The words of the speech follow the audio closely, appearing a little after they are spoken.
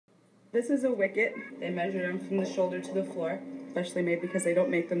This is a wicket. They measure them from the shoulder to the floor, especially made because they don't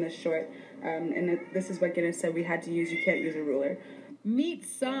make them this short. This is what Guinness said we had to use. You can't use a ruler. Meet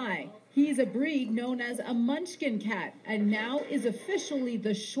Cy. He's a breed known as a munchkin cat and now is officially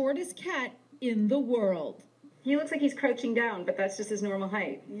the shortest cat in the world. He looks like he's crouching down, but that's just his normal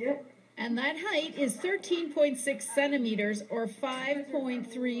height. Yep. And that height is 13.6 centimeters or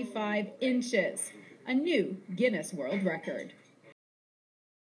 5.35 inches. A new Guinness World Record.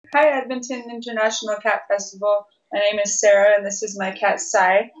 Hi, Edmonton International Cat Festival. My name is Sarah, and this is my cat,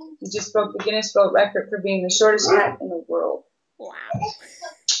 Cy. He just broke the Guinness World Record for being the shortest cat in the world. Wow.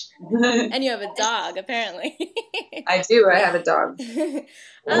 And you have a dog, apparently. I do. I have a dog.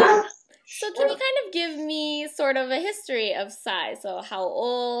 So can you kind of give me sort of a history of Cy? So how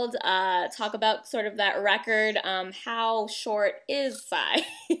old, talk about sort of that record, how short is Cy?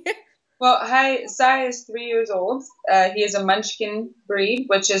 Well, Cy is 3 years old. He is a munchkin breed,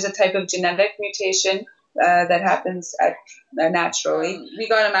 which is a type of genetic mutation that happens naturally. We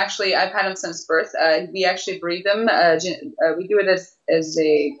got him actually, I've had him since birth. We actually breed them. We do it as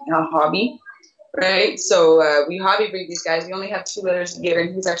a hobby, right? So we hobby breed these guys. We only have 2 litters a year,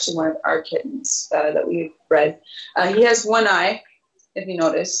 and he's actually one of our kittens that we've bred. He has one eye. If you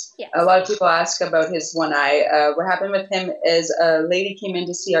notice, yes. A lot of people ask about his one eye. What happened with him is a lady came in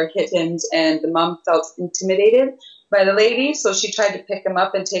to see our kittens, and the mom felt intimidated by the lady, so she tried to pick him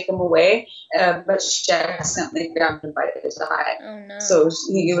up and take him away, but she accidentally grabbed him by his eye. Oh no! So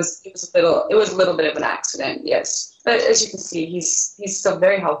it was a little bit of an accident, yes. But as you can see, he's still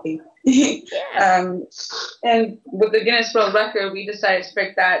very healthy. Yeah. And with the Guinness World Record, we decided to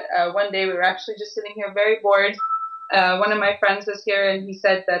break that. One day we were actually just sitting here very bored. One of my friends was here, and he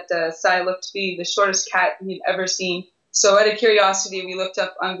said that Cy looked to be the shortest cat he'd ever seen. So out of curiosity, we looked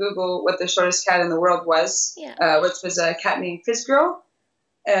up on Google what the shortest cat in the world was, which was a cat named Fizzgirl.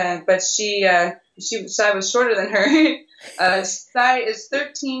 But Cy was shorter than her. Cy is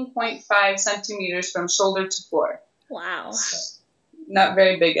 13.5 centimeters from shoulder to floor. Wow. Not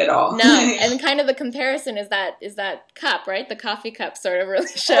very big at all. No, and kind of the comparison is that cup, right? The coffee cup sort of really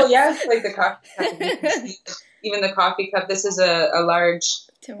shows. Oh yeah, like the coffee cup. Even the coffee cup. This is a large,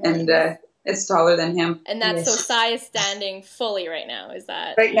 and it's taller than him. And that's so Cy is standing fully right now. Is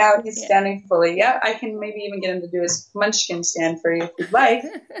that right now? He's standing fully. Yeah, I can maybe even get him to do his munchkin stand for you if you'd like.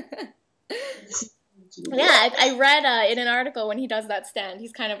 Yeah, I read in an article when he does that stand,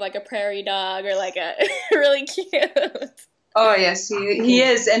 he's kind of like a prairie dog or like a really cute. Oh, yes, he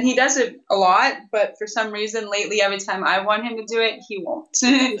is, and he does it a lot, but for some reason, lately, every time I want him to do it, he won't.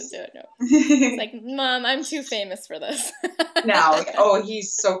 He doesn't do it, no. It's like, Mom, I'm too famous for this. No,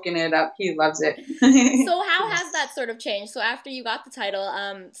 he's soaking it up. He loves it. So how has that sort of changed? So after you got the title,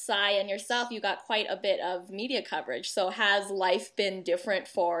 Cy and yourself, you got quite a bit of media coverage. So has life been different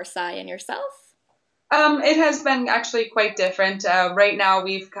for Cy and yourself? It has been actually quite different. Right now,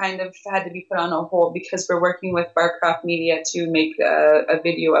 we've kind of had to be put on a hold because we're working with Barcroft Media to make a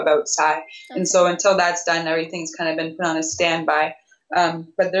video about Cy. Okay. And so until that's done, everything's kind of been put on a standby.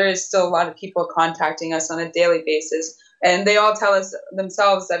 But there is still a lot of people contacting us on a daily basis. And they all tell us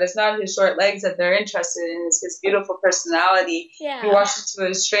themselves that it's not his short legs that they're interested in. It's his beautiful personality. Yeah. He walks into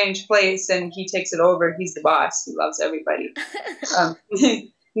a strange place and he takes it over. He's the boss. He loves everybody.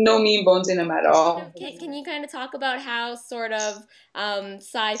 No mean bones in him at all. Can you kind of talk about how sort of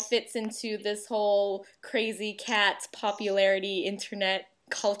Cy fits into this whole crazy cat popularity internet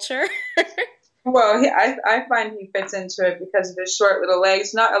culture? Well, I find he fits into it because of his short little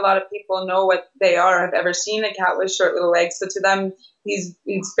legs. Not a lot of people know what they are. I've ever seen a cat with short little legs. So to them, he's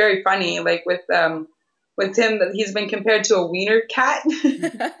very funny. Like with him, he's been compared to a wiener cat,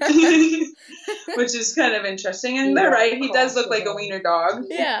 which is kind of interesting. And they're right. He does look like a wiener dog.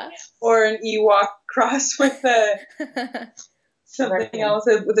 Yeah. Or an Ewok cross with something else,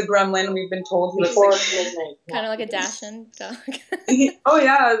 with a gremlin. We've been told he looks like kind of like a Dachshund dog. Oh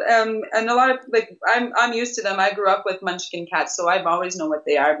yeah, and a lot of I'm used to them. I grew up with Munchkin cats, so I've always known what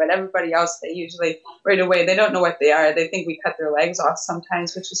they are. But everybody else, they usually right away they don't know what they are. They think we cut their legs off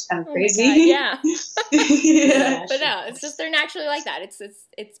sometimes, which is kind of crazy. Yeah. Yeah. But no, it's just they're naturally like that.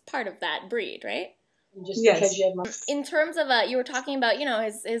 It's part of that breed, right? Just yes. In terms of you were talking about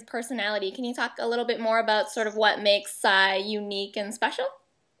his personality. Can you talk a little bit more about sort of what makes Cy unique and special?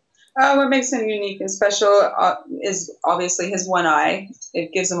 What makes him unique and special is obviously his one eye.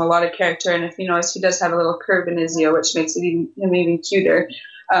 It gives him a lot of character, and if you notice, he does have a little curve in his ear, which makes him even cuter.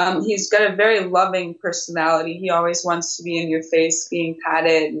 He's got a very loving personality. He always wants to be in your face, being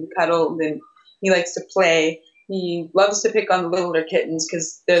patted and cuddled, and he likes to play. He loves to pick on the littler kittens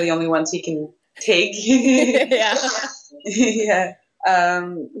because they're the only ones he can take. Yeah. Yeah.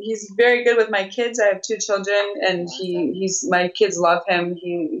 He's very good with my kids. I have two children, and my kids love him.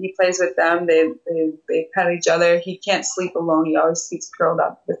 He plays with them. They pet each other. He can't sleep alone. He always sleeps curled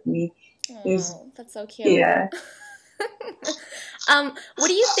up with me. Oh, that's so cute. Yeah. What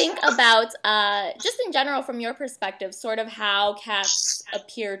do you think about, just in general from your perspective, sort of how cats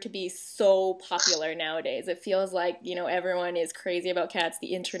appear to be so popular nowadays? It feels like, you know, everyone is crazy about cats.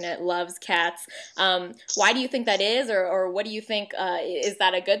 The internet loves cats. Why do you think that is? Or what do you think, is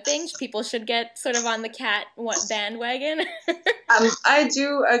that a good thing? People should get sort of on the cat bandwagon? I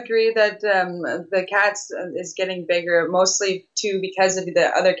do agree that the cats is getting bigger, mostly too because of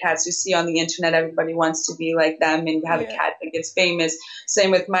the other cats you see on the internet. Everybody wants to be like them and have a cat that gets famous.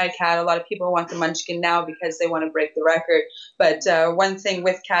 Same with my cat. A lot of people want the Munchkin now because they want to break the record. But one thing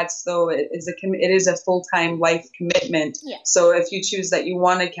with cats, though, it is a full-time life commitment. Yeah. So if you choose that you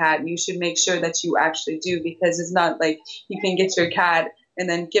want a cat, you should make sure that you actually do, because it's not like you can get your cat and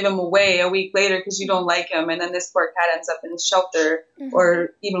then give him away a week later because you don't like him, and then this poor cat ends up in a shelter, or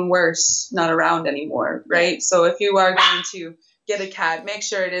even worse, not around anymore, right? So if you are going to get a cat, make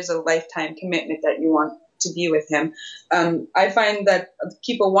sure it is a lifetime commitment that you want to be with him. I find that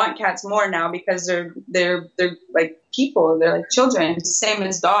people want cats more now because they're like people, they're like children, same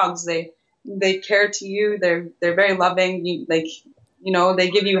as dogs. They care to you. They're very loving. They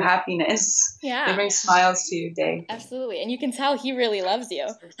give you happiness. Yeah. They bring smiles to your day. Absolutely. And you can tell he really loves you.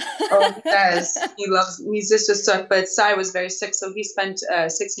 Oh, he does. He's just a stuck, but Sai was very sick, so he spent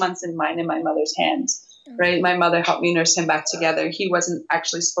 6 months in mine and my mother's hands. Right? My mother helped me nurse him back together. He wasn't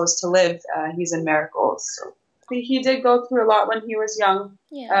actually supposed to live. He's a miracle. So he did go through a lot when he was young.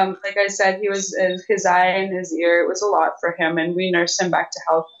 Yeah. Like I said, he was his eye and his ear. It was a lot for him, and we nursed him back to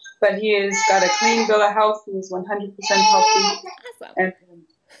health. But he has got a clean bill of health. He's 100% healthy. Awesome. And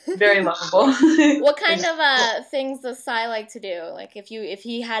very lovable. What kind of things does Sai like to do? Like if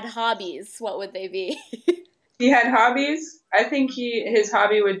he had hobbies, what would they be? He had hobbies. I think his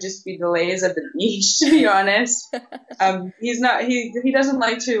hobby would just be the lays at the beach, to be honest. He doesn't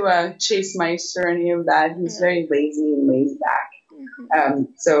like to chase mice or any of that. He's very lazy and lays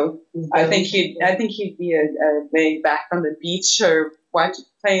back. So I think he'd be laying back on the beach or watching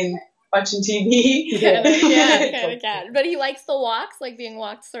TV. Kind of cat. But he likes the walks, like being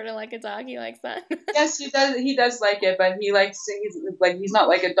walked sort of like a dog. He likes that. Yes, he does. He does like it, but he's not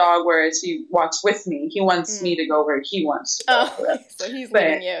like a dog where he walks with me. He wants me to go where he wants to go. Oh, so he's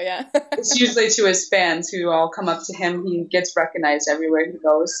leading you, yeah. It's usually to his fans who all come up to him. He gets recognized everywhere he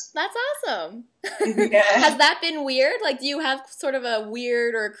goes. That's awesome. Yeah. Has that been weird? Like, do you have sort of a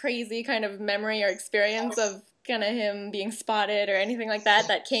weird or crazy kind of memory or experience of kind of him being spotted or anything like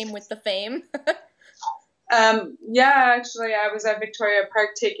that came with the fame? Yeah, actually, I was at Victoria Park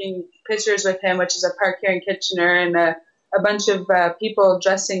taking pictures with him, which is a park here in Kitchener, and a bunch of people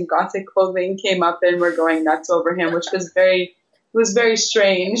dressed in Gothic clothing came up and were going nuts over him, which was very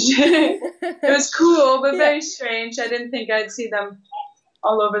strange. It was cool, but very strange. I didn't think I'd see them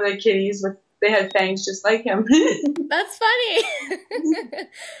all over the kitties they had fangs just like him. That's funny.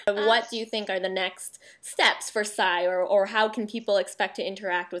 What do you think are the next steps for Sai, or how can people expect to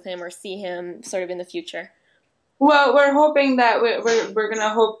interact with him or see him sort of in the future? Well, we're hoping that we're going to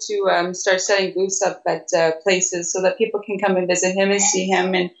hope to start setting booths up at places so that people can come and visit him and see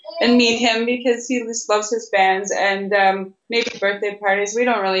him and meet him, because he just loves his fans, and maybe birthday parties. We're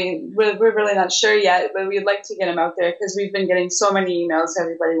really not sure yet, but we'd like to get him out there because we've been getting so many emails.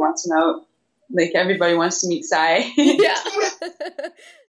 Everybody wants him out. Like, everybody wants to meet Sai. Yeah.